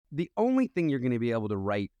The only thing you're going to be able to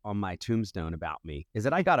write on my tombstone about me is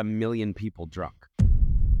that I got 1 million people drunk.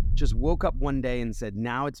 Just woke up one day and said,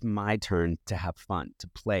 now it's my turn to have fun, to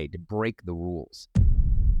play, to break the rules.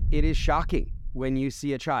 It is shocking when you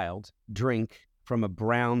see a child drink from a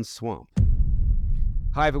brown swamp.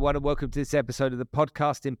 Hi everyone, and welcome to this episode of the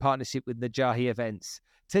podcast in partnership with Najahi Events.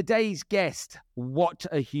 Today's guest, what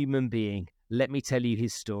a human being. Let me tell you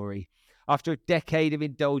his story. After a decade of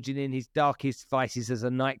indulging in his darkest vices as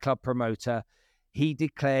a nightclub promoter, he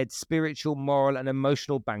declared spiritual, moral, and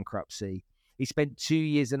emotional bankruptcy. He spent 2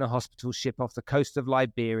 years in a hospital ship off the coast of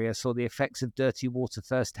Liberia, saw the effects of dirty water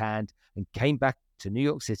firsthand, and came back to New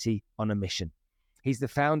York City on a mission. He's the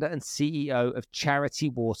founder and CEO of Charity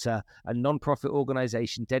Water, a non-profit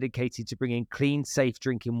organization dedicated to bringing clean, safe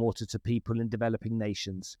drinking water to people in developing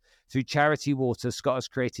nations. Through Charity Water, Scott has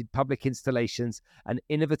created public installations and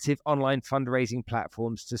innovative online fundraising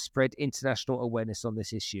platforms to spread international awareness on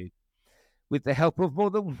this issue. With the help of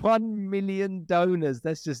more than 1 million donors,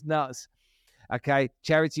 that's just nuts. Okay,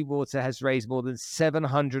 Charity Water has raised more than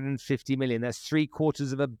 $750 million. That's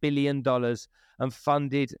 $750 million and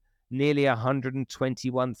funded nearly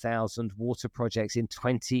 121,000 water projects in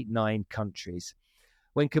 29 countries.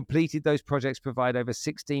 When completed, those projects provide over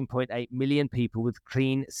 16.8 million people with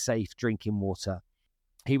clean, safe drinking water.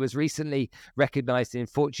 He was recently recognized in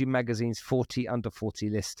Fortune magazine's 40 Under 40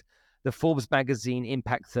 list, the Forbes magazine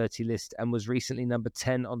Impact 30 list, and was recently number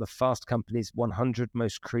 10 on the Fast Company's 100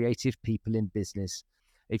 most creative people in business.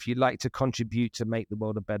 If you'd like to contribute to make the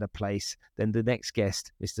world a better place, then the next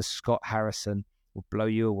guest, Mr. Scott Harrison, will blow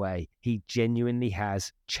you away. He genuinely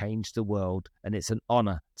has changed the world, and it's an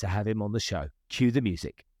honor to have him on the show. Cue the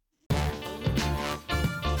music.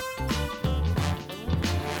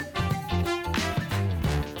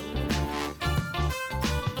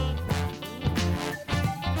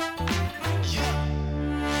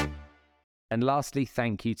 And lastly,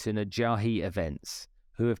 thank you to Najahi Events,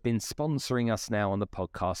 who have been sponsoring us now on the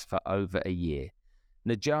podcast for over a year.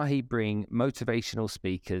 Najahi bring motivational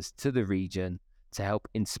speakers to the region to help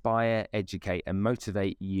inspire, educate, and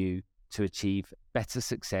motivate you to achieve better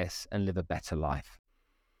success and live a better life.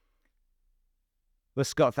 Well,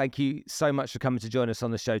 Scott, thank you so much for coming to join us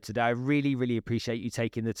on the show today. I really, really appreciate you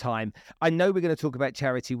taking the time. I know we're going to talk about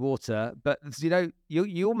Charity Water, but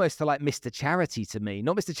you almost are like Mr. Charity to me.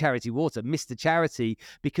 Not Mr. Charity Water, Mr. Charity,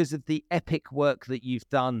 because of the epic work that you've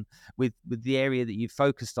done with the area that you've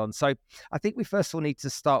focused on. So I think we first of all need to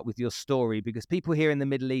start with your story, because people here in the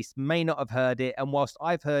Middle East may not have heard it. And whilst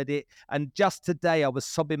I've heard it, and just today I was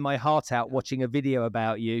sobbing my heart out watching a video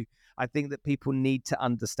about you, I think that people need to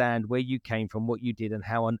understand where you came from, what you did, and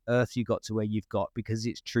how on earth you got to where you've got, because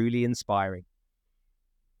it's truly inspiring.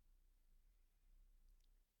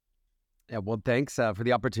 Yeah, well, thanks for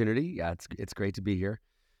the opportunity. Yeah, it's great to be here.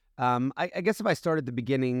 I guess if I start at the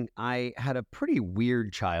beginning, I had a pretty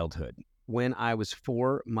weird childhood. When I was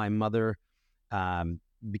 4, my mother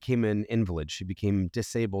became an invalid. She became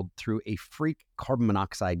disabled through a freak carbon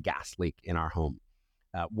monoxide gas leak in our home.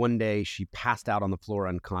 One day, she passed out on the floor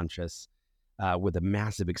unconscious with a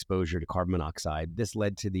massive exposure to carbon monoxide. This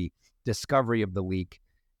led to the discovery of the leak,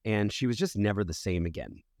 and she was just never the same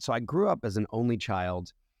again. So I grew up as an only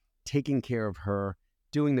child, taking care of her,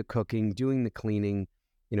 doing the cooking, doing the cleaning.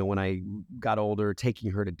 You know, when I got older,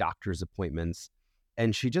 taking her to doctor's appointments,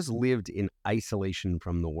 and she just lived in isolation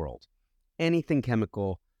from the world. Anything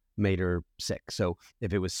chemical made her sick. So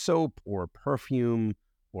if it was soap or perfume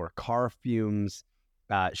or car fumes,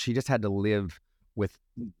 she just had to live with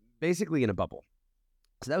basically in a bubble.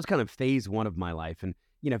 So that was kind of phase 1 of my life. And,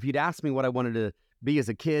 you know, if you'd asked me what I wanted to be as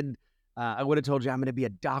a kid, I would have told you I'm going to be a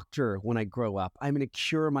doctor when I grow up. I'm going to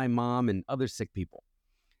cure my mom and other sick people.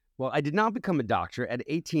 Well, I did not become a doctor. At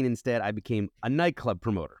 18, instead, I became a nightclub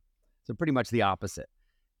promoter. So pretty much the opposite.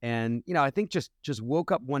 And, you know, I think just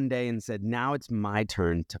woke up one day and said, now it's my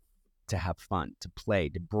turn to have fun, to play,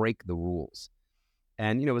 to break the rules.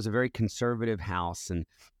 And, you know, it was a very conservative house. And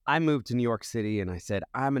I moved to New York City and I said,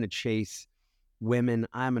 I'm going to chase women.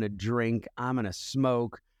 I'm going to drink. I'm going to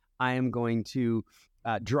smoke. I am going to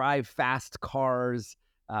drive fast cars.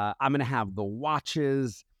 I'm going to have the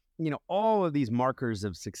watches, you know, all of these markers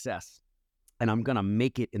of success. And I'm going to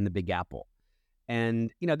make it in the Big Apple.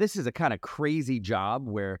 And, you know, this is a kind of crazy job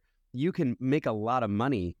where you can make a lot of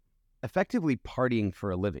money effectively partying for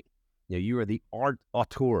a living. You know, you are the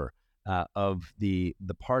auteur of the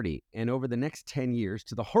party. And over the next 10 years,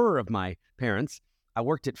 to the horror of my parents, I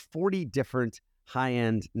worked at 40 different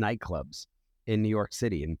high-end nightclubs in New York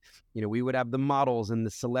City. And, you know, we would have the models and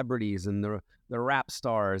the celebrities and the rap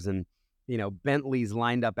stars and, you know, Bentleys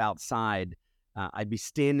lined up outside. I'd be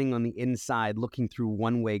standing on the inside looking through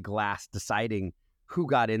one-way glass deciding who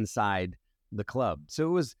got inside the club.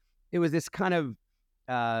 So it was this kind of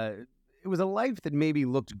it was a life that maybe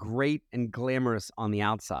looked great and glamorous on the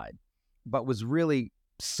outside, but was really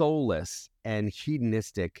soulless and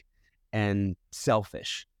hedonistic and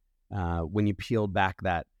selfish when you peeled back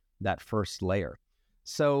that first layer.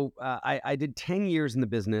 So I did 10 years in the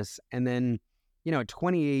business, and then, at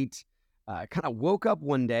 28, kind of woke up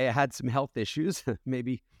one day. I had some health issues,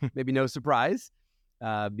 maybe no surprise,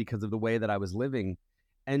 because of the way that I was living,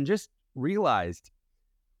 and just realized,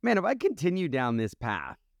 man, if I continue down this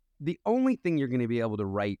path, the only thing you're going to be able to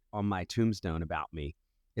write on my tombstone about me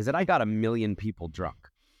is that I got 1 million people drunk,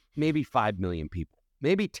 maybe 5 million people,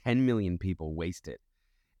 maybe 10 million people wasted.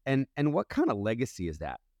 And what kind of legacy is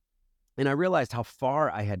that? And I realized how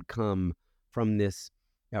far I had come from this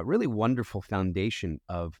really wonderful foundation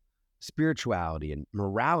of spirituality and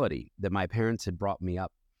morality that my parents had brought me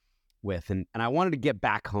up with. And I wanted to get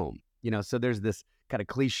back home. So there's this kind of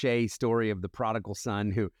cliche story of the prodigal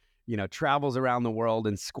son who, travels around the world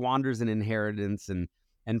and squanders an inheritance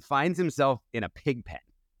and finds himself in a pig pen.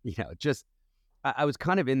 I was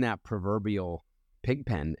kind of in that proverbial pig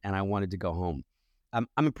pen, and I wanted to go home. I'm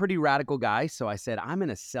a pretty radical guy, so I said, I'm going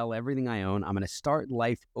to sell everything I own. I'm going to start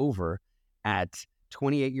life over at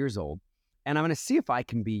 28 years old, and I'm going to see if I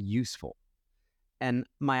can be useful. And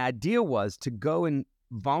my idea was to go and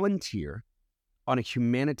volunteer on a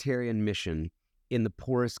humanitarian mission in the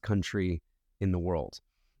poorest country in the world.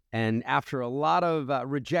 And after a lot of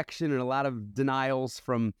rejection and a lot of denials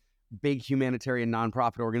from big humanitarian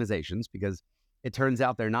nonprofit organizations, because it turns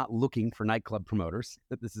out they're not looking for nightclub promoters,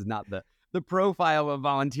 that this is not the profile of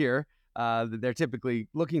volunteer that they're typically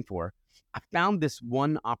looking for, I found this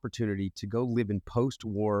one opportunity to go live in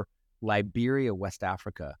post-war Liberia, West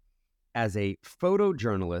Africa, as a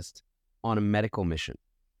photojournalist on a medical mission.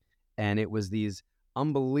 And it was these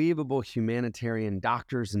unbelievable humanitarian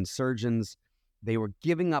doctors and surgeons. They were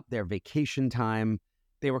giving up their vacation time.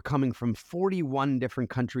 They were coming from 41 different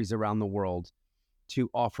countries around the world to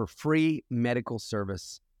offer free medical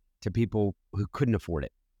service to people who couldn't afford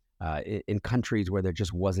it in countries where there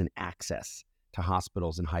just wasn't access to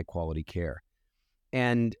hospitals and high-quality care.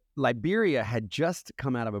 And Liberia had just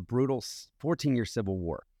come out of a brutal 14-year civil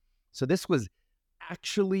war. So this was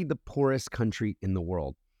actually the poorest country in the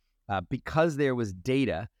world. Because there was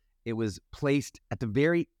data, it was placed at the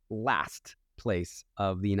very last place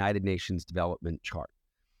of the United Nations Development Chart.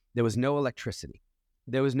 There was no electricity.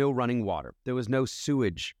 There was no running water. There was no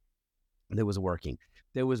sewage that was working.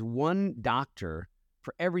 There was one doctor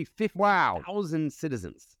for every 50,000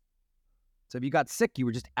 citizens. So if you got sick, you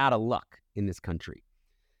were just out of luck in this country.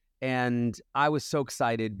 And I was so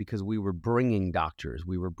excited because we were bringing doctors,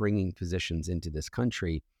 we were bringing physicians into this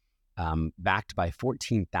country, backed by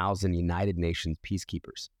 14,000 United Nations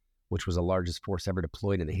peacekeepers, which was the largest force ever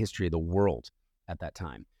deployed in the history of the world at that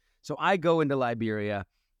time. So I go into Liberia,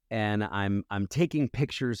 and I'm taking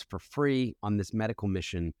pictures for free on this medical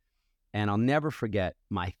mission. And I'll never forget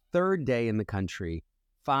my third day in the country,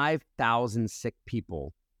 5,000 sick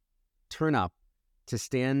people turn up to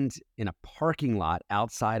stand in a parking lot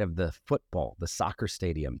outside of the soccer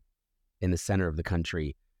stadium in the center of the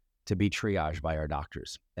country to be triaged by our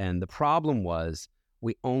doctors. And the problem was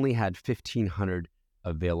we only had 1,500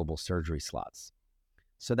 available surgery slots.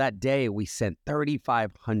 So that day we sent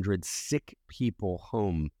 3,500 sick people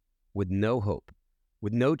home with no hope,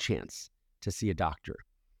 with no chance to see a doctor.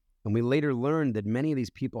 And we later learned that many of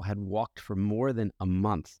these people had walked for more than a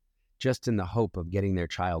month just in the hope of getting their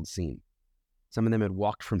child seen. Some of them had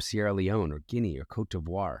walked from Sierra Leone or Guinea or Cote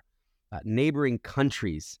d'Ivoire, neighboring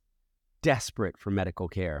countries desperate for medical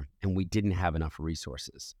care, and we didn't have enough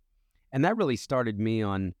resources. And that really started me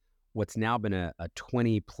on what's now been a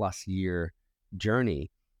 20-plus year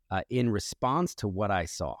journey in response to what I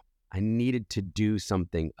saw. I needed to do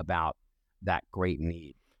something about that great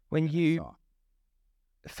need. When you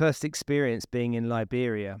first experienced being in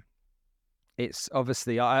Liberia, it's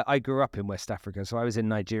obviously, I grew up in West Africa, so I was in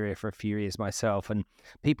Nigeria for a few years myself, and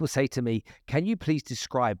people say to me, can you please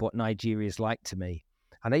describe what Nigeria is like to me?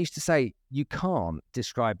 And I used to say, you can't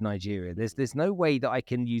describe Nigeria. There's no way that I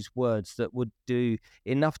can use words that would do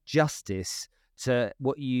enough justice to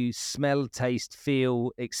what you smell, taste,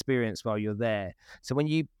 feel, experience while you're there. So when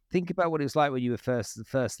you think about what it was like when you were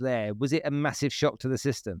first there, was it a massive shock to the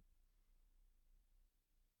system?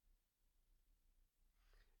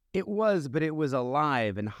 It was, but it was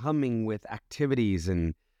alive and humming with activities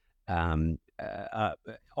and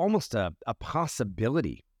almost a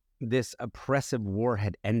possibility. This oppressive war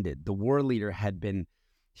had ended. The war leader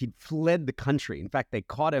he'd fled the country. In fact, they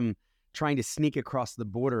caught him trying to sneak across the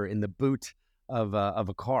border in the boot of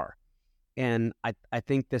a car. And I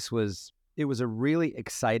think it was a really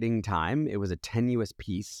exciting time. It was a tenuous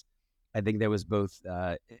peace. I think there was both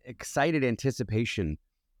excited anticipation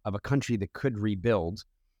of a country that could rebuild,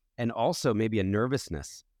 and also maybe a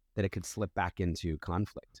nervousness that it could slip back into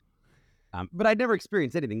conflict. But I'd never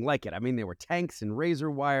experienced anything like it. I mean, there were tanks and razor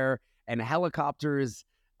wire and helicopters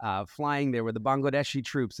flying. There were the Bangladeshi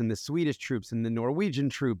troops and the Swedish troops and the Norwegian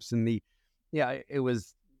troops and it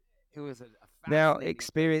was a Now, fascinating.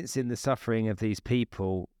 experiencing the suffering of these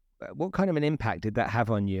people, what kind of an impact did that have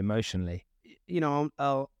on you emotionally?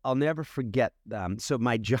 I'll never forget. So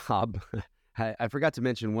my job, I forgot to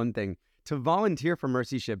mention one thing. To volunteer for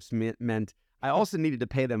Mercy Ships meant I also needed to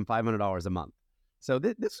pay them $500 a month. So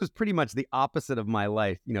this was pretty much the opposite of my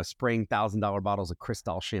life, spraying $1,000 bottles of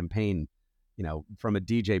Cristal champagne, from a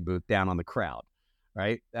DJ booth down on the crowd,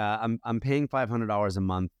 right? I'm paying $500 a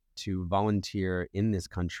month to volunteer in this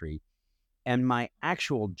country. And my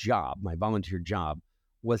actual job, my volunteer job,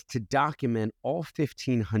 was to document all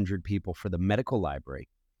 1,500 people for the medical library,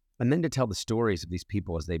 and then to tell the stories of these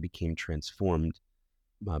people as they became transformed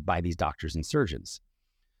by these doctors and surgeons.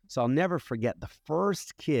 So I'll never forget the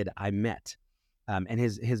first kid I met, and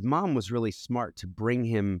his mom was really smart to bring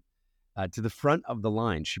him to the front of the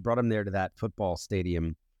line. She brought him there to that football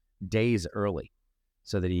stadium days early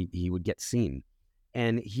so that he would get seen.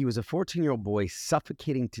 And he was a 14-year-old boy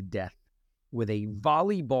suffocating to death with a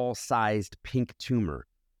volleyball-sized pink tumor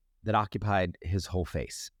that occupied his whole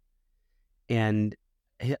face. And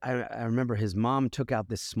I remember his mom took out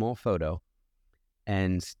this small photo,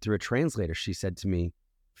 and through a translator, she said to me,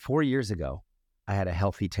 4 years ago, I had a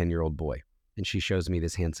healthy 10-year-old boy. And she shows me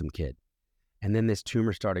this handsome kid. And then this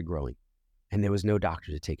tumor started growing, and there was no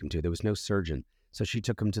doctor to take him to. There was no surgeon. So she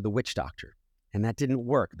took him to the witch doctor, and that didn't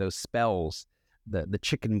work. Those spells, the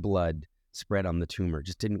chicken blood spread on the tumor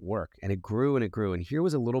just didn't work. And it grew and it grew. And here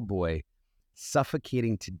was a little boy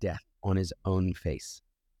suffocating to death on his own face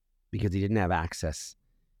because he didn't have access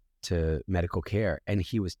to medical care. And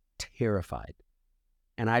he was terrified.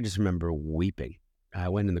 And I just remember weeping. I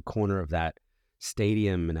went in the corner of that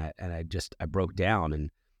stadium and I broke down.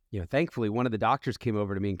 And, thankfully one of the doctors came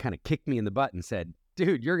over to me and kind of kicked me in the butt and said,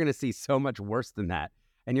 dude, you're going to see so much worse than that.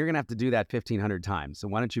 And you're going to have to do that 1,500 times. So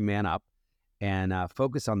why don't you man up and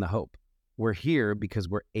focus on the hope? We're here because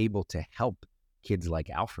we're able to help kids like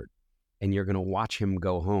Alfred. And you're going to watch him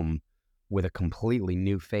go home with a completely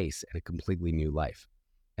new face and a completely new life.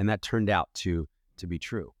 And that turned out to be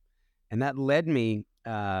true. And that led me,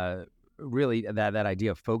 really, that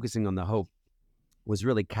idea of focusing on the hope was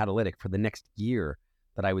really catalytic for the next year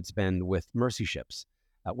that I would spend with Mercy Ships.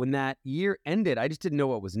 When that year ended, I just didn't know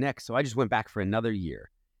what was next. So I just went back for another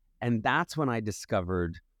year. And that's when I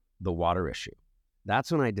discovered the water issue.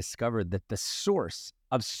 That's when I discovered that the source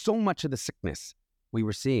of so much of the sickness we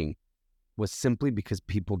were seeing was simply because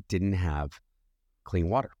people didn't have clean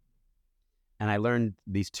water. And I learned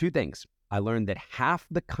these two things. I learned that half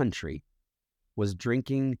the country was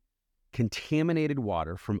drinking contaminated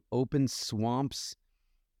water from open swamps,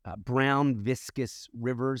 brown, viscous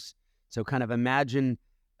rivers. So kind of imagine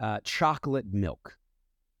chocolate milk.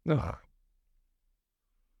 Ugh.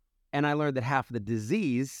 And I learned that half of the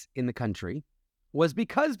disease in the country was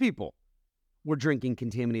because people were drinking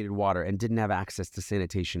contaminated water and didn't have access to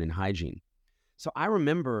sanitation and hygiene. So I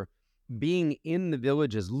remember being in the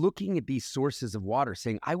villages, looking at these sources of water,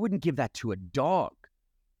 saying, I wouldn't give that to a dog.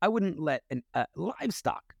 I wouldn't let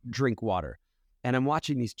livestock drink water. And I'm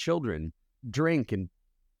watching these children drink and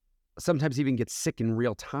sometimes even get sick in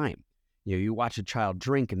real time. You watch a child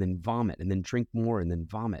drink and then vomit and then drink more and then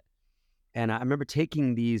vomit. And I remember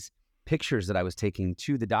taking these pictures that I was taking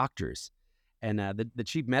to the doctors. And the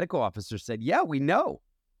chief medical officer said, yeah, we know.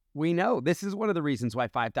 This is one of the reasons why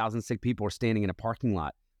 5,000 sick people are standing in a parking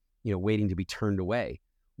lot, waiting to be turned away.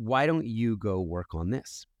 Why don't you go work on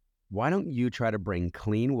this? Why don't you try to bring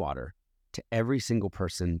clean water to every single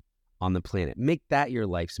person on the planet? Make that your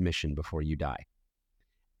life's mission before you die.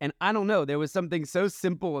 And I don't know, there was something so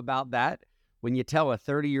simple about that when you tell a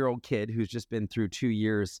 30-year-old kid who's just been through 2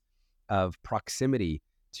 years of proximity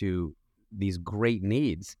to these great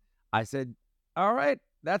needs. I said, all right,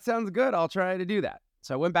 that sounds good. I'll try to do that.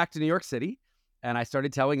 So I went back to New York City and I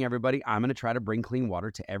started telling everybody I'm going to try to bring clean water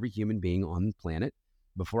to every human being on the planet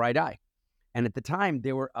before I die. And at the time,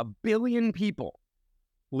 there were 1 billion people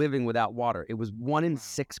living without water. It was 1 in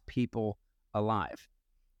 6 people alive.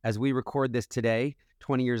 As we record this today,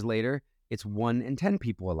 20 years later, it's 1 in 10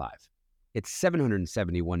 people alive. It's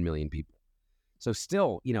 771 million people. So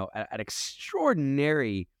still, an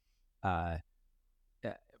extraordinary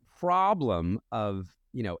problem of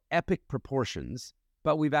epic proportions,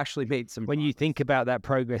 but we've actually made some When progress. you think about that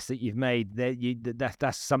progress that you've made,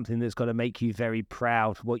 that's something that's got to make you very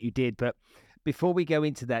proud what you did. But before we go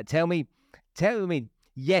into that, tell me,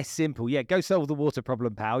 yes, simple. Yeah, go solve the water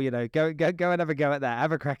problem, pal. Go and have a go at that.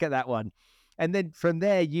 Have a crack at that one. And then from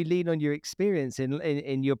there, you lean on your experience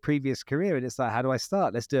in your previous career. And it's like, how do I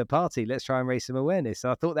start? Let's do a party. Let's try and raise some awareness.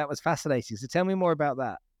 So I thought that was fascinating. So tell me more about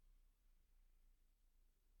that.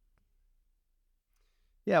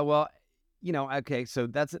 Yeah, well, okay, so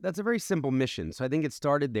that's a very simple mission. So I think it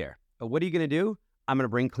started there. What are you going to do? I'm going to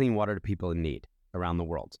bring clean water to people in need around the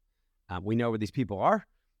world. We know where these people are,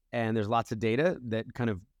 and there's lots of data that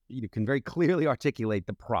kind of can very clearly articulate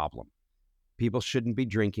the problem. People shouldn't be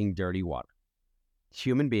drinking dirty water.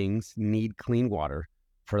 Human beings need clean water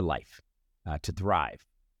for life, to thrive,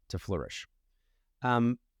 to flourish.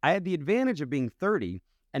 I had the advantage of being 30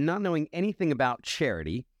 and not knowing anything about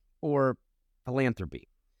charity or philanthropy.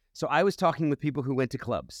 So I was talking with people who went to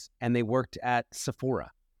clubs, and they worked at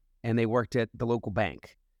Sephora, and they worked at the local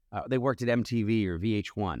bank. They worked at MTV or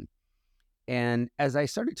VH1. And as I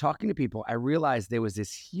started talking to people, I realized there was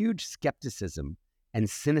this huge skepticism and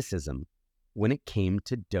cynicism when it came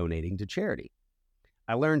to donating to charity.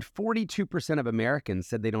 I learned 42% of Americans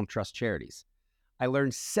said they don't trust charities. I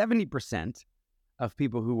learned 70% of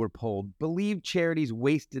people who were polled believe charities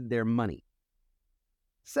wasted their money.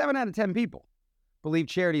 7 out of 10 people believe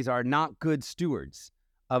charities are not good stewards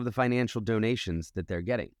of the financial donations that they're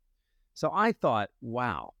getting. So I thought,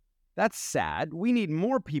 wow, that's sad. We need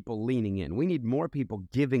more people leaning in. We need more people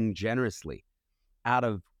giving generously out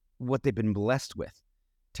of what they've been blessed with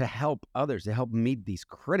to help others, to help meet these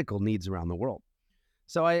critical needs around the world.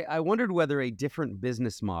 So I wondered whether a different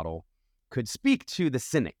business model could speak to the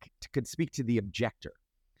cynic, could speak to the objector.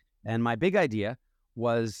 And my big idea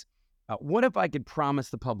was, what if I could promise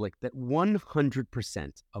the public that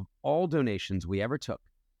 100% of all donations we ever took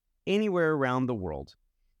anywhere around the world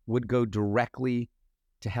would go directly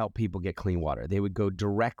to help people get clean water? They would go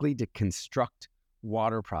directly to construct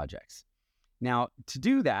water projects. Now, to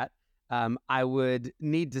do that, I would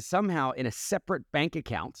need to somehow, in a separate bank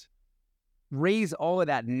account, raise all of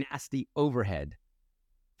that nasty overhead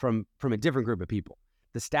from a different group of people.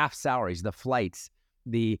 The staff salaries, the flights,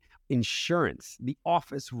 the insurance, the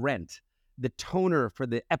office rent, the toner for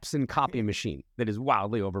the Epson copy machine that is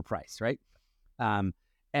wildly overpriced, right? And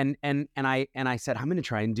I said, I'm going to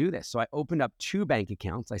try and do this. So I opened up 2 bank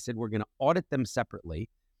accounts. I said, we're going to audit them separately.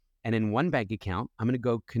 And in one bank account, I'm going to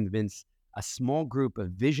go convince a small group of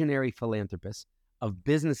visionary philanthropists, of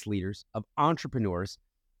business leaders, of entrepreneurs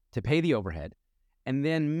to pay the overhead. And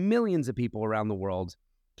then millions of people around the world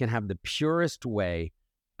can have the purest way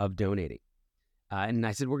of donating. And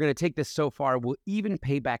I said, we're going to take this so far, we'll even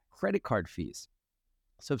pay back credit card fees.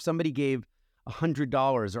 So if somebody gave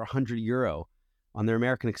 $100 or €100 on their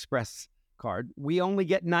American Express card, we only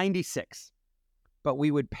get 96, but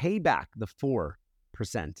we would pay back the 4%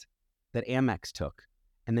 that Amex took,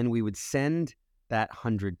 and then we would send that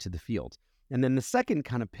 100 to the field. And then the second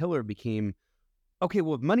kind of pillar became, okay,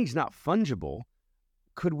 well, if money's not fungible,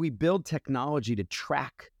 could we build technology to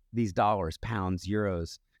track these dollars, pounds,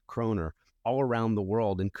 euros, kroner, all around the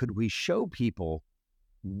world? And could we show people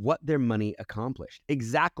what their money accomplished,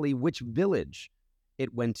 exactly which village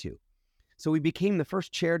it went to? So we became the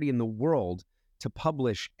first charity in the world to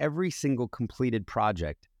publish every single completed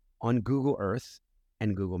project on Google Earth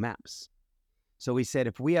and Google Maps. So we said,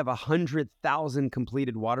 if we have 100,000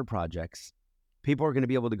 completed water projects, people are going to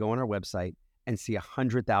be able to go on our website and see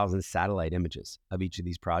 100,000 satellite images of each of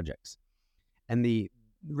these projects. And the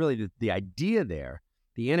idea there,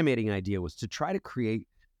 the animating idea, was to try to create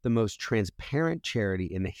the most transparent charity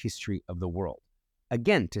in the history of the world.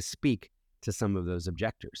 Again, to speak to some of those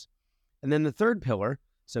objectors. And then the third pillar,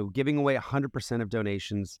 so giving away 100% of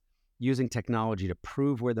donations, using technology to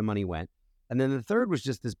prove where the money went. And then the third was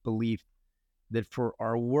just this belief that for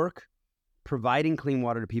our work, providing clean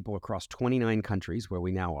water to people across 29 countries, where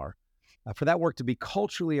we now are, for that work to be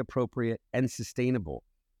culturally appropriate and sustainable,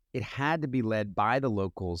 it had to be led by the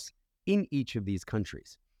locals in each of these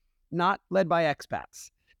countries, not led by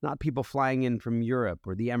expats, not people flying in from Europe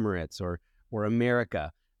or the Emirates or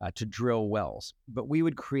America to drill wells. But we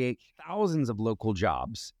would create thousands of local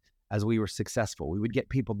jobs as we were successful. We would get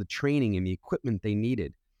people the training and the equipment they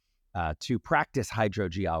needed to practice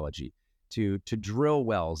hydrogeology, to drill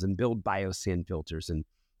wells and build biosand filters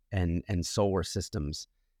and solar systems.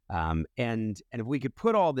 And if we could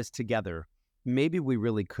put all this together, maybe we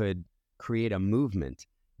really could create a movement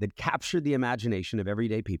that captured the imagination of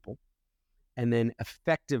everyday people and then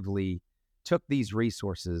effectively took these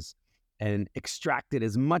resources and extracted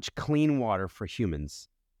as much clean water for humans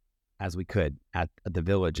as we could at the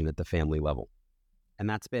village and at the family level. And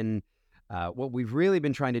that's been what we've really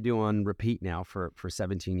been trying to do on repeat now for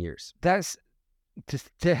 17 years. That's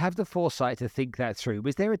to have the foresight to think that through.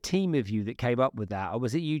 Was there a team of you that came up with that, or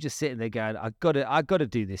was it you just sitting there going, I got to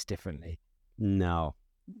do this differently? No.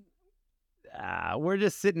 We're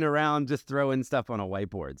just sitting around just throwing stuff on a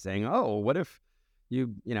whiteboard saying, oh, what if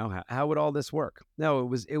how would all this work?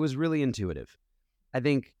 No, it was really intuitive. I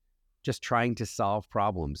think just trying to solve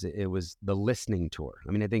problems. It was the listening tour.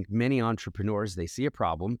 I mean, I think many entrepreneurs, they see a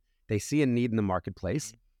problem, they see a need in the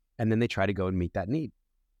marketplace, and then they try to go and meet that need.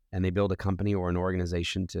 And they build a company or an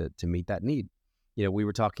organization to meet that need. We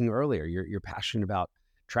were talking earlier, you're passionate about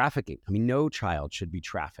trafficking. I mean, no child should be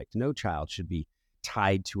trafficked. No child should be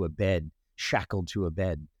tied to a bed, shackled to a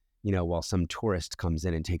bed, while some tourist comes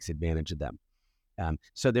in and takes advantage of them.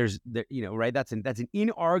 So right, that's an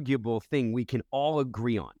inarguable thing we can all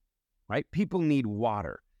agree on, right? People need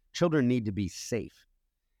water. Children need to be safe.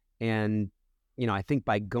 And, I think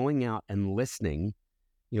by going out and listening,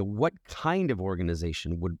 what kind of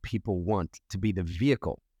organization would people want to be the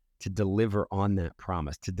vehicle to deliver on that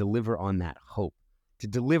promise, to deliver on that hope, to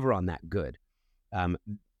deliver on that good?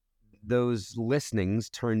 Those listenings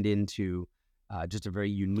turned into just a very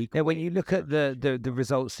unique. Now, when you look at the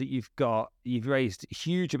results that you've got, you've raised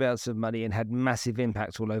huge amounts of money and had massive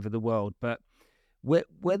impacts all over the world. But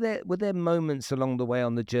were there moments along the way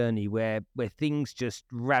on the journey where things just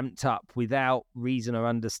ramped up without reason or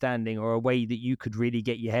understanding, or a way that you could really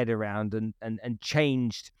get your head around and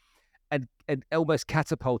changed and almost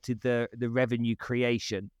catapulted the revenue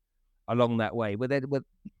creation along that way?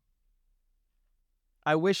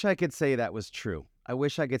 I wish I could say that was true.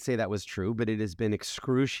 But it has been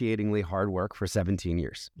excruciatingly hard work for 17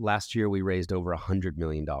 years. Last year, we raised over $100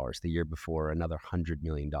 million. The year before, another $100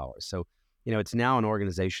 million. So, it's now an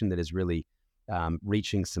organization that is really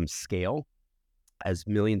reaching some scale as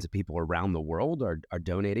millions of people around the world are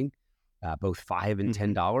donating both $5 and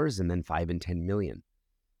 $10 and then $5 and $10 million.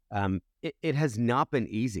 It has not been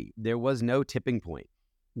easy. There was no tipping point.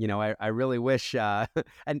 I really wish, and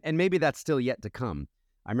maybe that's still yet to come.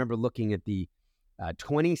 I remember looking at the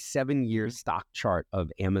 27-year stock chart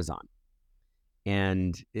of Amazon.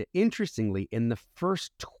 And interestingly, in the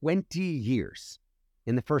first 20 years,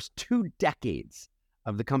 in the first 2 decades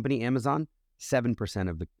of the company Amazon, 7%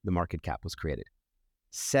 of the market cap was created.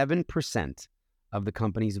 7% of the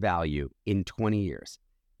company's value in 20 years.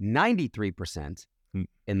 93%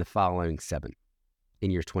 in the following 7,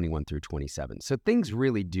 in years 21 through 27. So things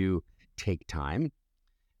really do take time.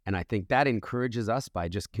 And I think that encourages us by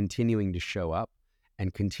just continuing to show up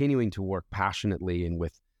and continuing to work passionately and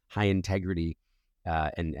with high integrity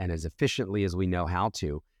and as efficiently as we know how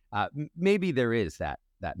to. Maybe there is that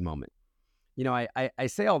moment. I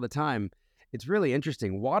say all the time, it's really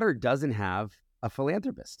interesting. Water doesn't have a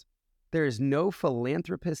philanthropist. There is no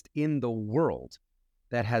philanthropist in the world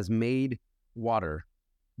that has made water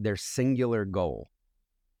their singular goal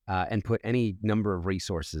and put any number of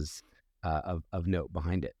resources of note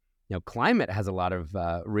behind it. Climate has a lot of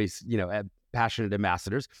passionate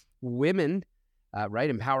ambassadors. Women, right?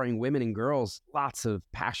 Empowering women and girls, lots of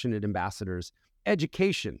passionate ambassadors.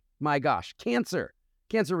 Education, my gosh, cancer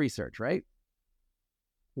research, right?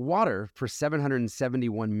 Water for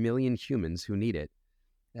 771 million humans who need it.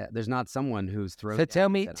 There's not someone who's thrown. So tell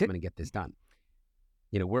me, I'm going to get this done.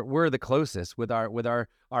 We're the closest with our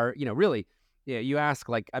really. Yeah, you ask,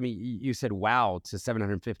 you said wow to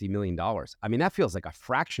 $750 million. I mean, that feels like a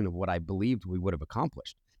fraction of what I believed we would have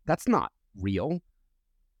accomplished. That's not real.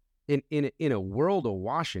 In a world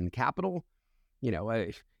awash in capital,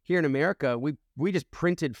 here in America, we just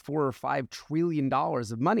printed $4 or $5 trillion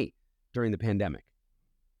of money during the pandemic,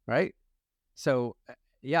 right? So,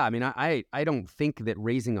 yeah, I mean, I don't think that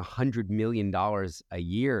raising $100 million a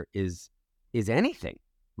year is anything,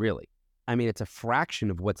 really. I mean, it's a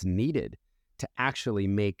fraction of what's needed to actually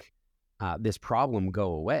make this problem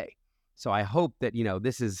go away. So I hope that,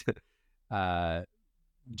 this is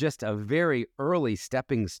just a very early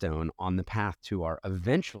stepping stone on the path to our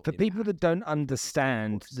eventual. For people that don't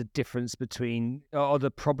understand the difference between, or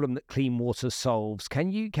the problem that clean water solves,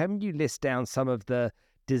 can you list down some of the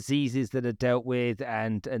diseases that are dealt with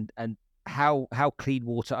and how clean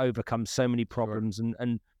water overcomes so many problems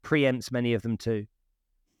and preempts many of them too?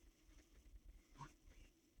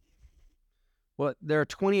 Well, there are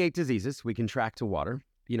 28 diseases we can track to water.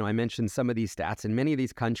 I mentioned some of these stats. In many of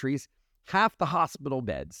these countries, half the hospital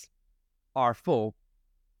beds are full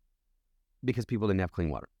because people didn't have clean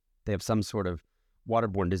water. They have some sort of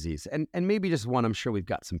waterborne disease. And maybe just one, I'm sure we've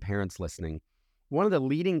got some parents listening. one of the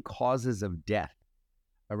leading causes of death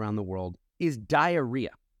around the world is diarrhea.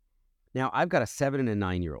 Now, I've got a 7 and a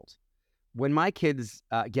 9-year-old. When my kids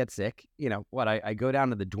get sick, I go down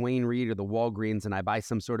to the Duane Reade or the Walgreens and I buy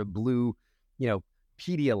some sort of blue,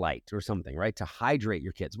 Pedialyte or something, right, to hydrate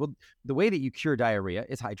your kids. Well, the way that you cure diarrhea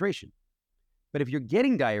is hydration. But if you're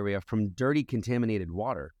getting diarrhea from dirty, contaminated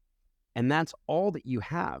water, and that's all that you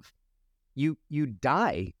have, you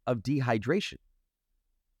die of dehydration.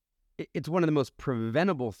 It's one of the most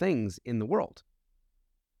preventable things in the world.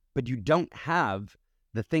 But you don't have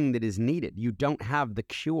the thing that is needed. You don't have the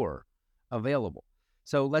cure available.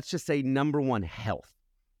 So let's just say number one, health.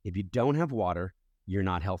 If you don't have water, you're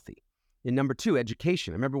not healthy. And number two,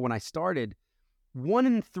 education. I remember when I started, 1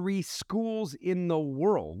 in 3 schools in the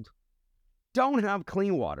world don't have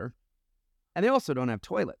clean water, and they also don't have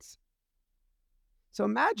toilets. So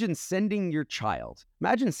imagine sending your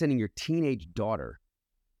teenage daughter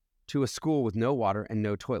to a school with no water and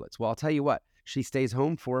no toilets. Well, I'll tell you what, she stays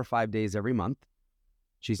home 4 or 5 days every month.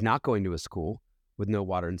 She's not going to a school with no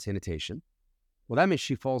water and sanitation. Well, that means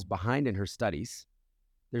she falls behind in her studies.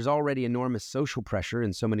 There's already enormous social pressure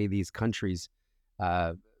in so many of these countries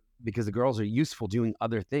because the girls are useful doing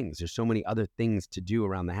other things. There's so many other things to do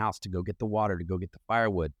around the house, to go get the water, to go get the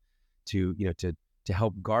firewood, to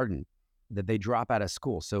help garden, that they drop out of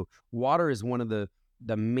school. So water is one of the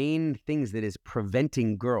main things that is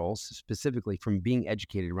preventing girls specifically from being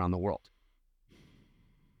educated around the world.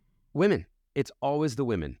 Women, it's always the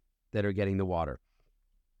women that are getting the water.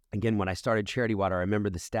 Again, when I started Charity Water, I remember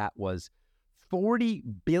the stat was 40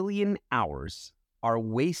 billion hours are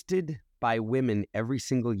wasted by women every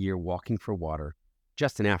single year walking for water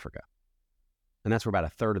just in Africa. And that's where about a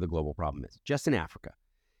third of the global problem is, just in Africa.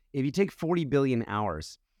 If you take 40 billion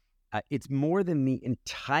hours, it's more than the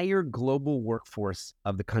entire global workforce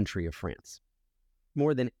of the country of France.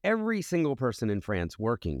 More than every single person in France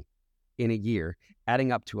working in a year,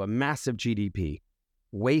 adding up to a massive GDP,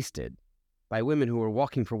 wasted by women who are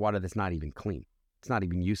walking for water that's not even clean. It's not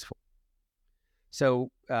even useful.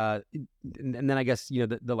 So, and then I guess,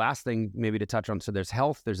 the last thing maybe to touch on, so there's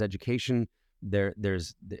health, there's education,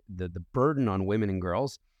 there's the burden on women and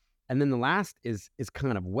girls. And then the last is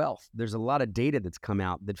kind of wealth. There's a lot of data that's come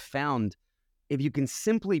out that found if you can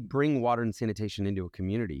simply bring water and sanitation into a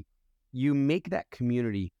community, you make that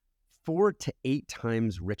community 4 to 8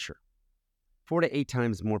 times richer, 4 to 8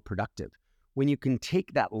 times more productive when you can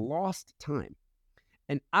take that lost time.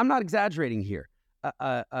 And I'm not exaggerating here.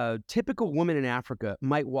 A typical woman in Africa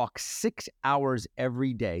might walk 6 hours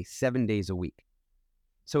every day, 7 days a week.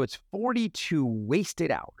 So it's 42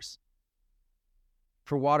 wasted hours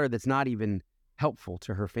for water that's not even helpful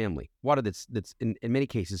to her family. Water that's in many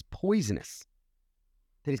cases poisonous,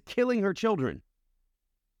 that is killing her children.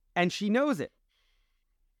 And she knows it.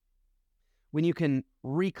 When you can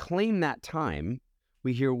reclaim that time,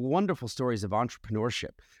 we hear wonderful stories of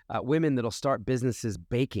entrepreneurship, women that'll start businesses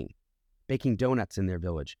baking donuts in their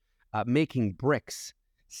village, making bricks,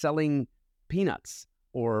 selling peanuts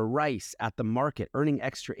or rice at the market, earning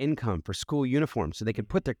extra income for school uniforms so they can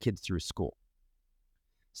put their kids through school.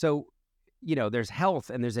 So, there's health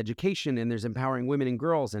and there's education and there's empowering women and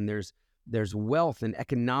girls and there's wealth and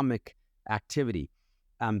economic activity.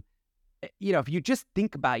 If you just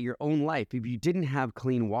think about your own life, if you didn't have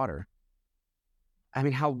clean water,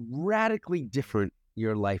 how radically different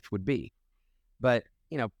your life would be. But,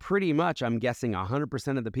 pretty much I'm guessing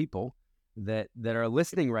 100% of the people that are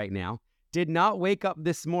listening right now did not wake up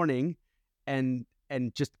this morning and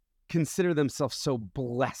just consider themselves so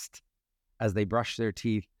blessed as they brushed their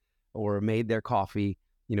teeth or made their coffee,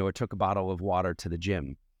 or took a bottle of water to the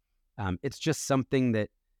gym. It's just something that,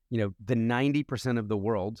 the 90% of the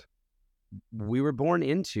world, we were born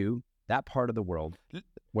into that part of the world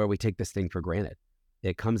where we take this thing for granted.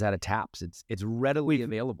 It comes out of taps. It's readily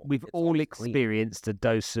available. We've all experienced a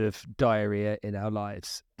dose of diarrhea in our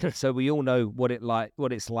lives. So we all know what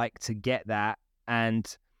it's like to get that.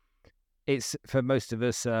 And it's, for most of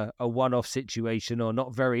us, a one-off situation, or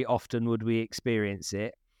not very often would we experience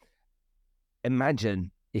it.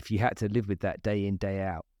 Imagine if you had to live with that day in, day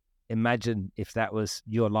out. Imagine if that was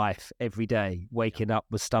your life every day, waking up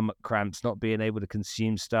with stomach cramps, not being able to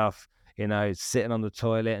consume stuff, sitting on the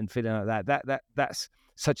toilet and feeling like that. That's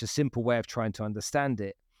such a simple way of trying to understand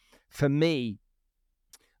it. For me,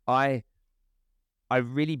 I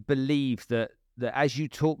really believe that as you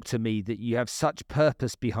talk to me, that you have such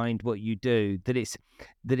purpose behind what you do, that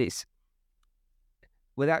it's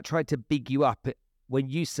without trying to big you up. When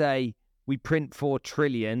you say we print 4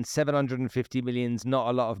 trillion, 750 million's not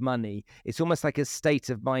a lot of money, it's almost like a state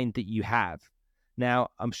of mind that you have. Now,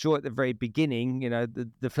 I'm sure at the very beginning,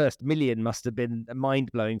 the first million must have been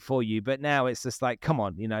mind-blowing for you. But now it's just like, come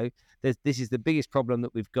on, this is the biggest problem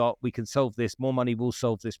that we've got. We can solve this. More money will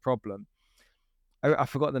solve this problem. I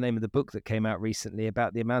forgot the name of the book that came out recently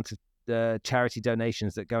about the amount of charity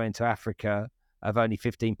donations that go into Africa. Of only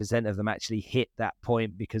 15% of them actually hit that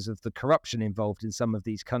point because of the corruption involved in some of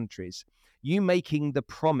these countries. You making the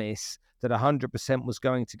promise that 100% was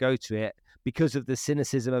going to go to it because of the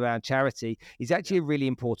cynicism around charity is actually a really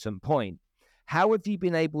important point. How have you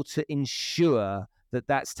been able to ensure that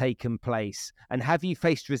that's taken place? And have you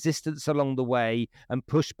faced resistance along the way and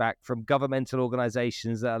pushback from governmental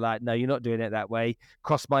organizations that are like, no, you're not doing it that way.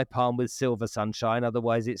 Cross my palm with silver, sunshine.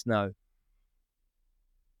 Otherwise, it's no.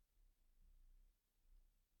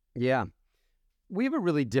 Yeah. We have a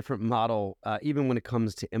really different model, even when it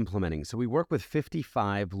comes to implementing. So we work with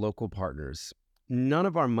 55 local partners. None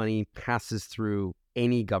of our money passes through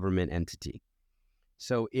any government entity.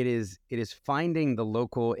 So it is finding the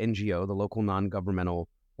local NGO, the local non-governmental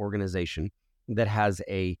organization that has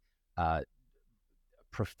a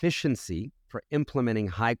proficiency for implementing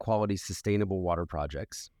high-quality, sustainable water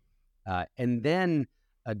projects, and then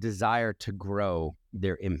a desire to grow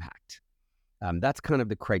their impact. That's kind of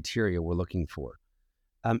the criteria we're looking for.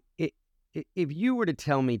 If you were to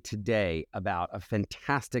tell me today about a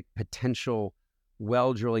fantastic potential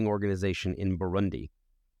well drilling organization in Burundi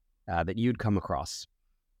that you'd come across,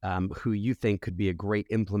 who you think could be a great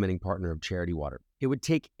implementing partner of Charity Water, it would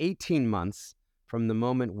take 18 months from the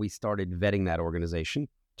moment we started vetting that organization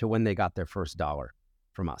to when they got their first dollar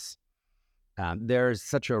from us. There's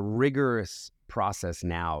such a rigorous process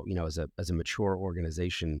now, as a mature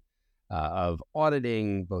organization, of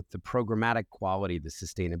auditing both the programmatic quality, the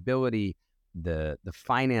sustainability, the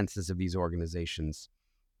finances of these organizations,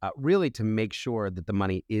 really to make sure that the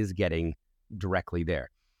money is getting directly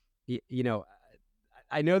there.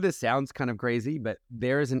 I know this sounds kind of crazy, but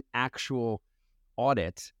there is an actual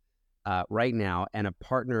audit right now and a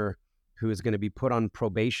partner who is going to be put on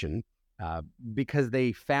probation because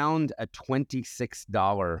they found a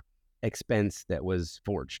 $26 expense that was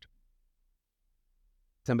forged.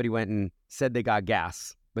 Somebody went and said they got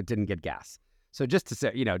gas, but didn't get gas. So just to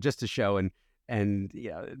say, just to show, and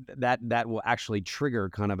that will actually trigger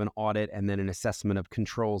kind of an audit and then an assessment of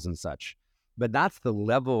controls and such. But that's the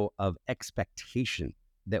level of expectation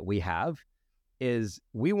that we have. Is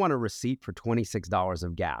we want a receipt for $26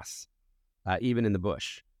 of gas, even in the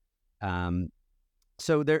bush.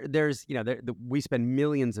 So we spend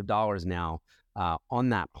millions of dollars now on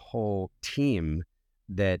that whole team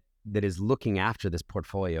that is looking after this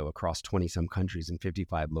portfolio across 20-some countries and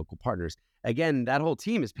 55 local partners. Again, that whole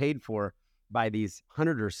team is paid for by these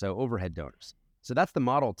 100 or so overhead donors. So that's the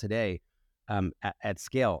model today at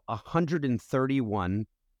scale. 131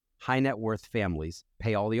 high net worth families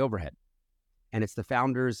pay all the overhead. And it's the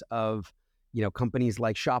founders of companies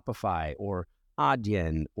like Shopify or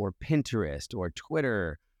Adyen or Pinterest or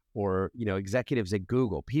Twitter or executives at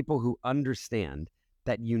Google, people who understand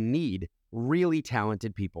that you need really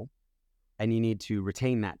talented people, and you need to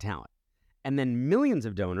retain that talent. And then millions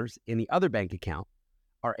of donors in the other bank account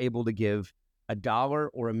are able to give $1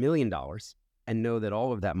 or $1 million and know that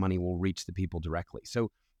all of that money will reach the people directly. So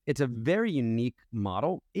it's a very unique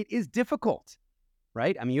model. It is difficult,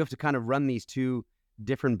 right? I mean, you have to kind of run these two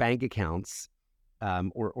different bank accounts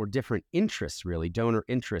or different interests, really, donor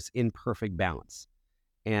interests in perfect balance.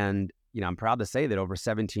 And, I'm proud to say that over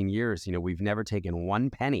 17 years, we've never taken one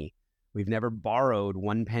penny. We've never borrowed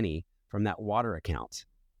one penny from that water account.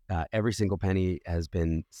 Every single penny has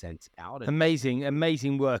been sent out.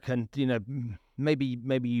 Amazing work. And, maybe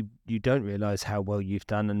you don't realize how well you've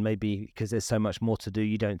done, and maybe because there's so much more to do,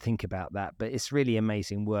 you don't think about that. But it's really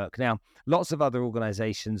amazing work. Now, lots of other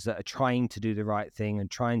organizations that are trying to do the right thing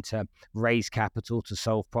and trying to raise capital to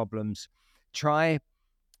solve problems,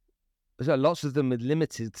 lots of them with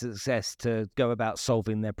limited success to go about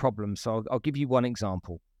solving their problems. So I'll give you one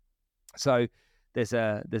example. So there's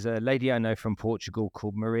a lady I know from Portugal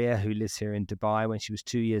called Maria who lives here in Dubai. When she was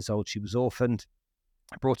 2 years old, she was orphaned,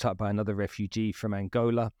 brought up by another refugee from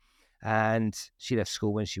Angola, and she left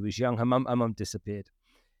school when she was young. Her mum disappeared.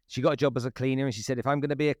 She got a job as a cleaner, and she said, if I'm going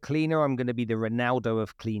to be a cleaner, I'm going to be the Ronaldo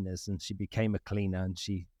of cleaners. And she became a cleaner, and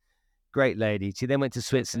great lady. She then went to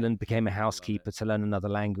Switzerland, became a housekeeper to learn another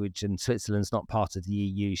language, and Switzerland's not part of the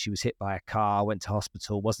EU. She was hit by a car, went to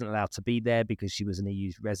hospital, wasn't allowed to be there because she was an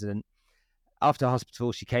EU resident. After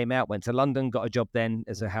hospital, she came out, went to London, got a job then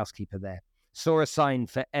as a housekeeper there. Saw a sign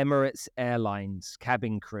for Emirates Airlines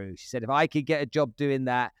cabin crew. She said, if I could get a job doing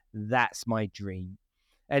that, that's my dream.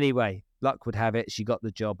 Anyway, luck would have it, she got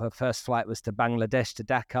the job. Her first flight was to Bangladesh, to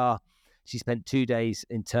Dakar. She spent 2 days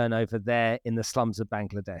in turnover there in the slums of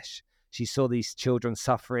Bangladesh. She saw these children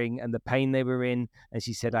suffering and the pain they were in, and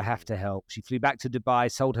she said, I have to help. She flew back to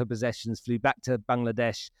Dubai, sold her possessions, flew back to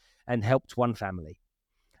Bangladesh, and helped one family.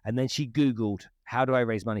 And then she Googled, how do I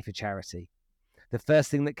raise money for charity? The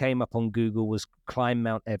first thing that came up on Google was climb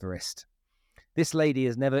Mount Everest. This lady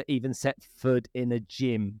has never even set foot in a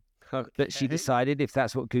gym, but she decided if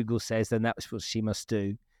that's what Google says, then that's what she must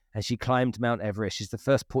do. And she climbed Mount Everest. She's the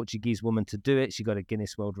first Portuguese woman to do it. She got a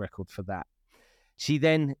Guinness World Record for that. She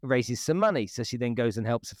then raises some money. So she then goes and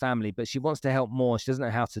helps a family, but she wants to help more. She doesn't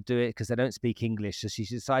know how to do it because they don't speak English. So she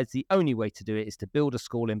decides the only way to do it is to build a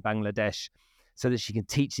school in Bangladesh so that she can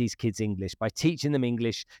teach these kids English. By teaching them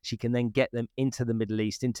English, she can then get them into the Middle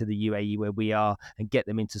East, into the UAE where we are, and get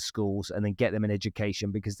them into schools and then get them an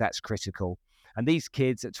education because that's critical. And these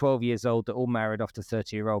kids at 12 years old, they're all married off to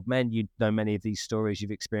 30-year-old men. You know many of these stories.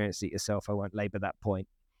 You've experienced it yourself. I won't labor that point.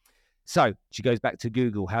 So she goes back to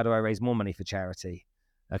Google. How do I raise more money for charity?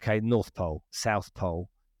 Okay, North Pole, South Pole,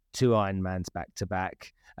 2 Ironmans back to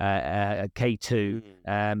back, K2,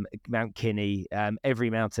 Mount Kinney, every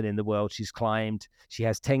mountain in the world she's climbed. She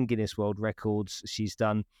has 10 Guinness World Records. She's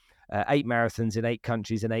done 8 marathons in 8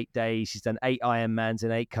 countries in 8 days. She's done 8 Ironmans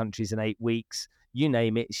in 8 countries in 8 weeks. You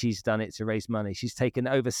name it, she's done it to raise money. She's taken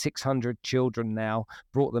over 600 children now,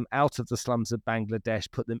 brought them out of the slums of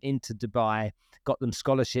Bangladesh, put them into Dubai, got them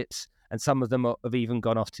scholarships, and some of them have even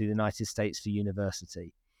gone off to the United States for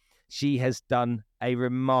university. She has done a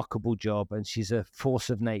remarkable job, and she's a force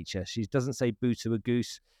of nature. She doesn't say boo to a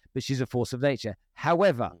goose, but she's a force of nature.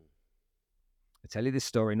 However, I tell you this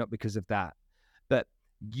story not because of that, but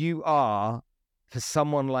you are, for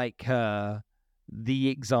someone like her, the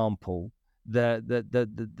example,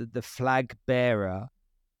 the flag bearer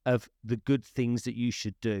of the good things that you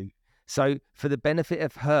should do. So for the benefit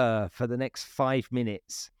of her, for the next 5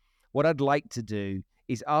 minutes, what I'd like to do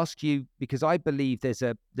is ask you, because I believe there's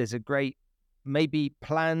a great, maybe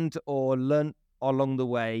planned or learnt along the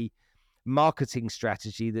way, marketing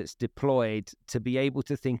strategy that's deployed to be able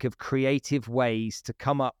to think of creative ways to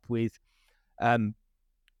come up with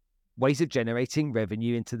ways of generating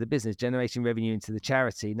revenue into the business, generating revenue into the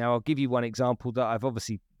charity. Now, I'll give you one example that I've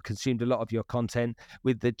obviously consumed a lot of your content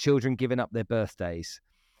with the children giving up their birthdays.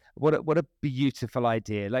 What a beautiful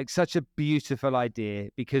idea, like such a beautiful idea,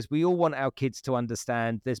 because we all want our kids to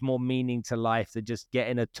understand there's more meaning to life than just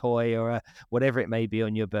getting a toy or whatever it may be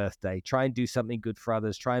on your birthday. Try and do something good for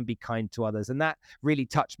others, try and be kind to others. And that really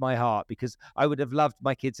touched my heart, because I would have loved,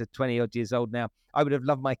 my kids are 20 odd years old now, I would have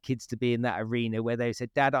loved my kids to be in that arena where they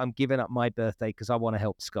said, Dad, I'm giving up my birthday because I want to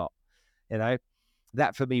help Scott. You know,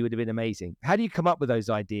 that for me would have been amazing. How do you come up with those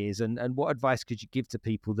ideas, and what advice could you give to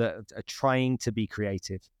people that are trying to be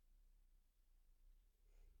creative?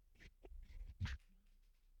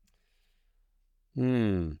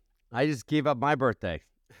 I just gave up my birthday.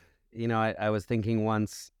 You know, I was thinking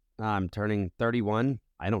once, I'm turning 31.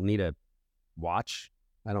 I don't need a watch.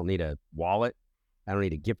 I don't need a wallet. I don't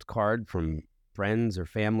need a gift card from friends or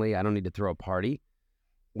family. I don't need to throw a party.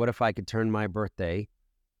 What if I could turn my birthday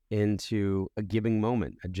into a giving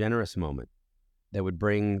moment, a generous moment that would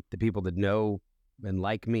bring the people that know and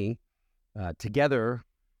like me together,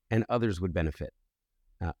 and others would benefit.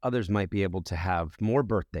 Others might be able to have more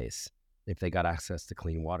birthdays if they got access to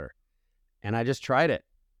clean water. And I just tried it.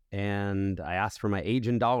 And I asked for my age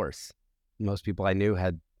in dollars. Most people I knew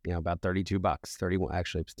had, about $32, 31,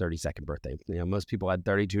 actually it was 32nd birthday. Most people had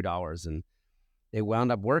 $32, and it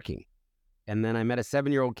wound up working. And then I met a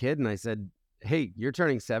 7-year-old kid and I said, hey, you're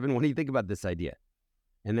turning 7. What do you think about this idea?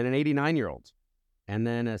 And then an 89-year-old, and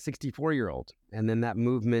then a 64-year-old. And then that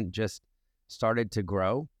movement just started to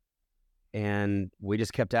grow. And we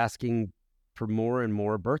just kept asking for more and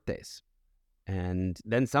more birthdays. And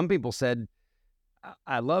then some people said,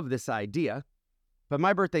 I love this idea, but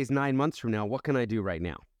my birthday's 9 months from now. What can I do right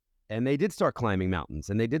now? And they did start climbing mountains,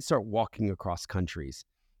 and they did start walking across countries,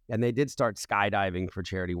 and they did start skydiving for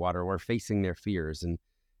charity water or facing their fears.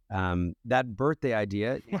 And that birthday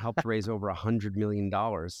idea helped raise over $100 million,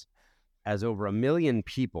 as over 1 million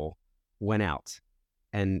people went out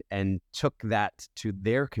and took that to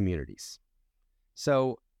their communities.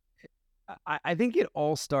 So I think it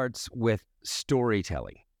all starts with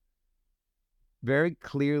storytelling, very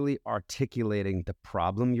clearly articulating the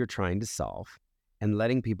problem you're trying to solve and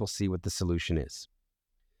letting people see what the solution is.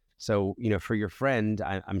 So, for your friend,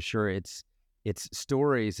 I'm sure it's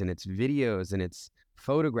stories and it's videos and it's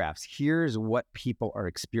photographs. Here's what people are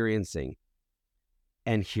experiencing,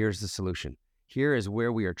 and here's the solution. Here is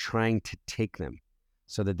where we are trying to take them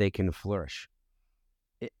so that they can flourish.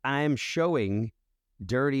 I am showing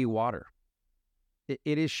dirty water.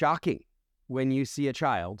 It is shocking when you see a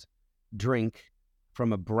child drink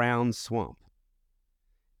from a brown swamp.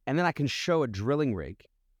 And then I can show a drilling rig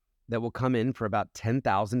that will come in for about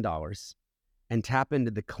 $10,000 and tap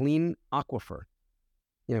into the clean aquifer,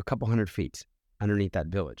 a couple hundred feet underneath that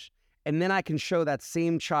village. And then I can show that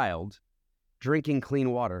same child drinking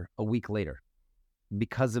clean water a week later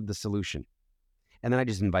because of the solution. And then I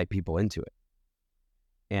just invite people into it.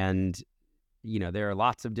 And, there are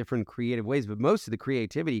lots of different creative ways, but most of the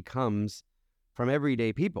creativity comes from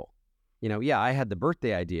everyday people. I had the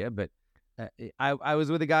birthday idea, but I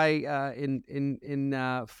was with a guy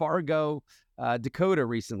in Fargo, Dakota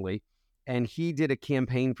recently, and he did a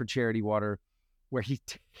campaign for Charity Water where he's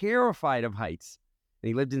terrified of heights. And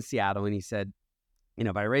he lived in Seattle, and he said,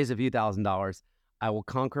 if I raise a few $1,000s, I will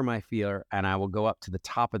conquer my fear and I will go up to the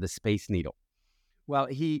top of the Space Needle. Well,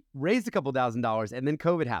 he raised a couple $1,000s and then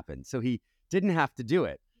COVID happened, so he didn't have to do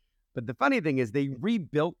it. But the funny thing is they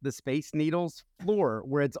rebuilt the Space Needle's floor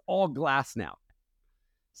where it's all glass now.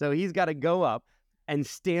 So he's got to go up and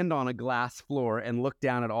stand on a glass floor and look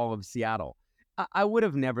down at all of Seattle. I would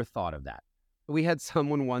have never thought of that. We had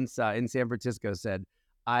someone once in San Francisco said,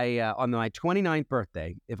 on my 29th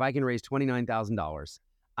birthday, if I can raise $29,000,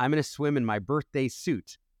 I'm going to swim in my birthday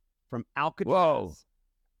suit from Alcatraz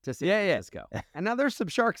to San Francisco. And now there's some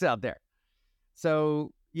sharks out there.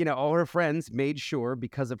 So, all her friends made sure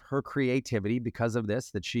because of her creativity, because of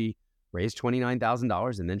this, that she raised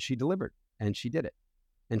 $29,000 and then she delivered and she did it.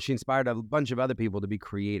 And she inspired a bunch of other people to be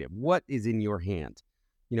creative. What is in your hand?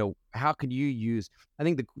 How can you use, I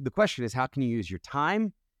think the question is, how can you use your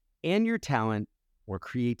time and your talent or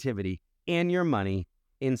creativity and your money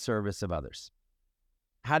in service of others?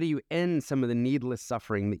 How do you end some of the needless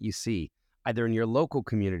suffering that you see, either in your local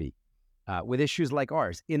community, with issues like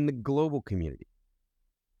ours, in the global community?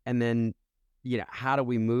 And then, how do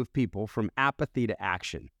we move people from apathy to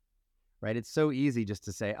action, right? It's so easy just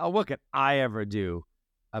to say, oh, what could I ever do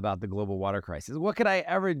about the global water crisis? What could I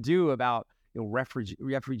ever do about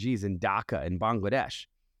refugees in Dhaka and Bangladesh?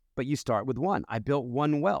 But you start with one. I built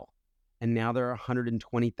one well, and now there are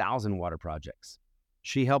 120,000 water projects.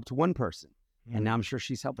 She helped one person, and now I'm sure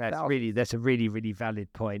she's helped thousands. That's a really, really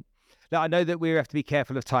valid point. Now, I know that we have to be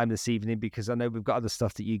careful of time this evening because I know we've got other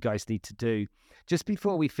stuff that you guys need to do. Just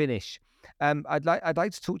before we finish, I'd like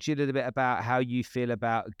to talk to you a little bit about how you feel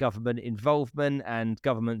about government involvement and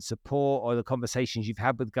government support, or the conversations you've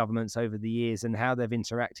had with governments over the years and how they've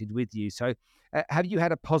interacted with you. So, have you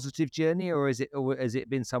had a positive journey, or has it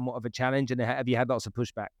been somewhat of a challenge? And have you had lots of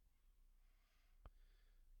pushback?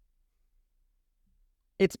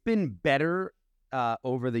 It's been better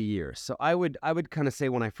over the years. So I would kind of say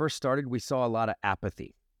when I first started, we saw a lot of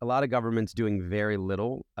apathy, a lot of governments doing very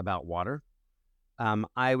little about water.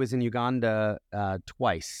 I was in Uganda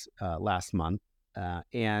twice last month,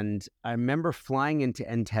 and I remember flying into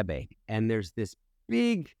Entebbe, and there's this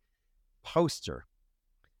big poster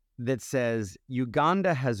that says,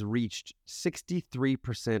 Uganda has reached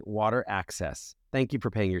 63% water access. Thank you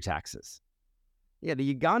for paying your taxes. Yeah,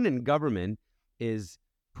 the Ugandan government is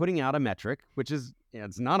putting out a metric, which is,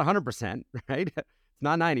 it's not 100%, right? It's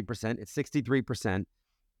not 90%, it's 63%.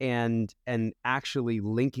 And actually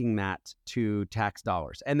linking that to tax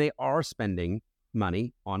dollars. And they are spending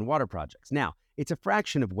money on water projects. Now, it's a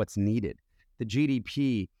fraction of what's needed. The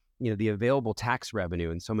GDP, the available tax revenue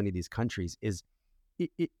in so many of these countries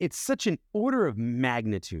it's such an order of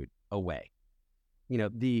magnitude away.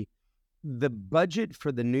 The budget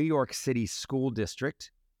for the New York City school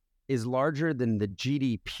district is larger than the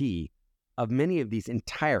GDP of many of these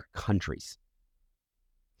entire countries.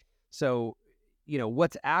 So,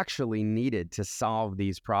 what's actually needed to solve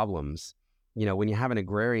these problems, when you have an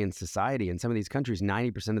agrarian society in some of these countries,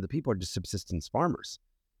 90% of the people are just subsistence farmers.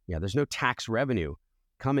 There's no tax revenue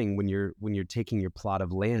coming when you're taking your plot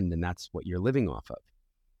of land and that's what you're living off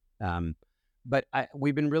of. But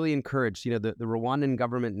we've been really encouraged. The Rwandan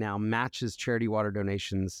government now matches charity water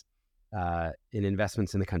donations in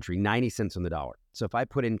investments in the country, 90 cents on the dollar. So if I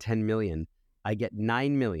put in 10 million, I get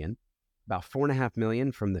 9 million, about 4.5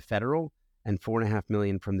 million from the federal and 4.5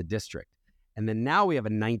 million from the district. And then now we have a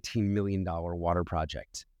 $19 million water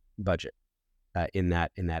project budget in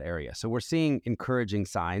that area. So we're seeing encouraging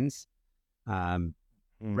signs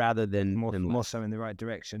rather than more so in the right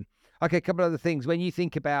direction. Okay, a couple other things. When you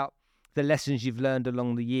think about the lessons you've learned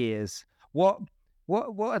along the years, what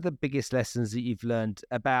are the biggest lessons that you've learned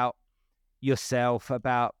about yourself,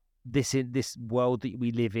 about this world that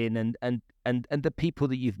we live in, and the people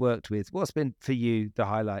that you've worked with? What's been for you the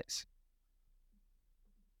highlights?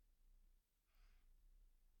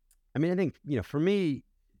 I mean, I think, for me,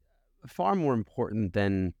 far more important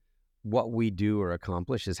than what we do or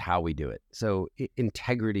accomplish is how we do it. So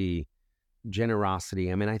integrity,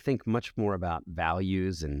 generosity. I mean, I think much more about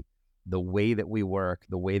values and the way that we work,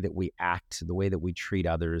 the way that we act, the way that we treat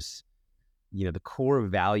others. The core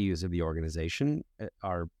values of the organization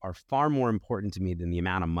are far more important to me than the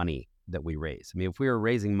amount of money that we raise. I mean, if we were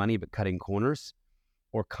raising money but cutting corners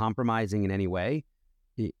or compromising in any way,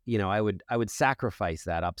 I would sacrifice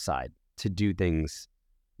that upside to do things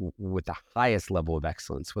with the highest level of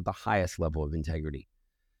excellence, with the highest level of integrity.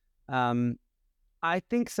 I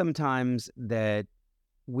think sometimes that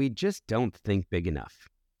we just don't think big enough.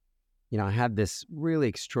 I had this really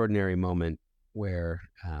extraordinary moment where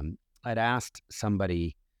I'd asked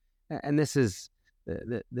somebody, and this is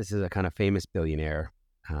a kind of famous billionaire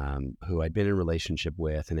who I'd been in a relationship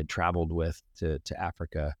with and had traveled with to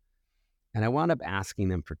Africa. And I wound up asking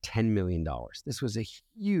them for $10 million. This was a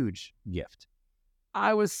huge gift.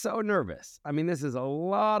 I was so nervous. I mean, this is a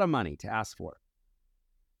lot of money to ask for.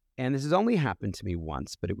 And this has only happened to me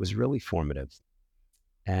once, but it was really formative.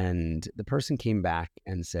 And the person came back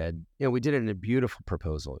and said, we did it in a beautiful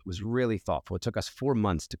proposal. It was really thoughtful. It took us 4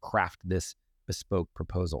 months to craft this bespoke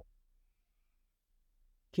proposal.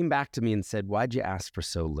 Came back to me and said, why'd you ask for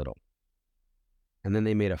so little? And then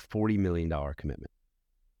they made a $40 million commitment.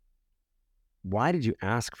 Why did you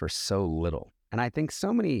ask for so little? And I think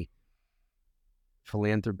so many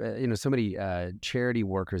so many charity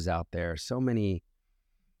workers out there, so many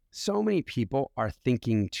people are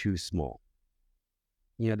thinking too small.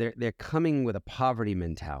 They're coming with a poverty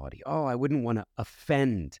mentality. Oh, I wouldn't want to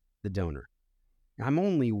offend the donor. I'm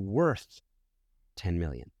only worth 10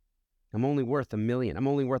 million. I'm only worth $1 million. I'm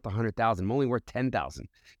only worth 100,000. I'm only worth 10,000,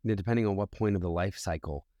 depending on what point of the life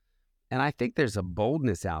cycle. And I think there's a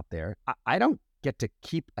boldness out there. I don't get to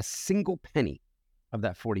keep a single penny of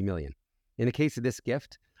that 40 million. In the case of this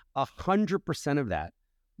gift, 100% of that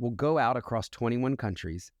will go out across 21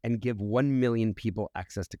 countries and give 1 million people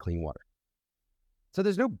access to clean water. So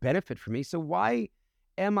there's no benefit for me. So why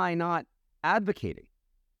am I not advocating?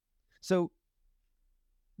 So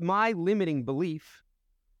my limiting belief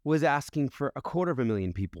was asking for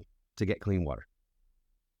 250,000 people to get clean water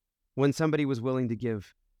when somebody was willing to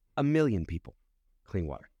give 1 million people clean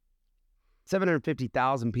water.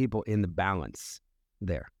 750,000 people in the balance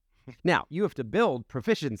there. Now, you have to build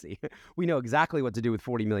proficiency. We know exactly what to do with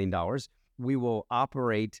 $40 million. We will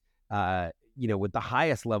operate with the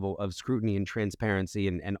highest level of scrutiny and transparency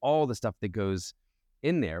and all the stuff that goes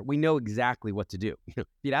in there. We know exactly what to do. If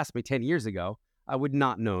you'd asked me 10 years ago, I would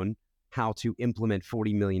not known how to implement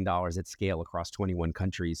 $40 million at scale across 21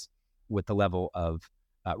 countries with the level of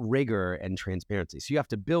rigor and transparency. So you have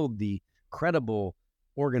to build the credible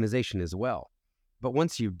organization as well. But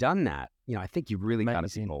once you've done that, I think you've really got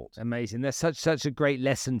to be bold. Amazing. That's such a great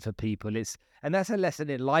lesson for people. And that's a lesson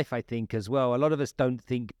in life, I think, as well. A lot of us don't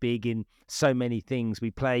think big in so many things.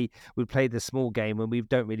 We play the small game when we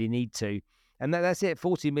don't really need to. And that's it,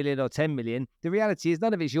 40 million or 10 million. The reality is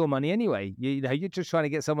none of it's your money anyway. You're just trying to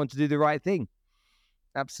get someone to do the right thing.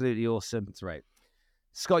 Absolutely awesome. That's right.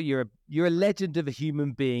 Scott, you're a legend of a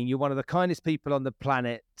human being. You're one of the kindest people on the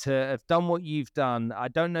planet to have done what you've done. I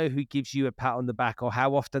don't know who gives you a pat on the back or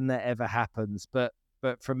how often that ever happens, but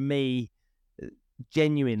from me,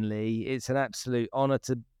 genuinely, it's an absolute honor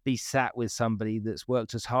to be sat with somebody that's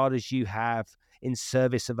worked as hard as you have in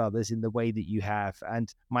service of others in the way that you have.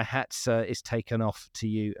 And my hat, sir, is taken off to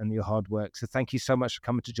you and your hard work. So thank you so much for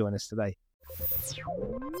coming to join us today.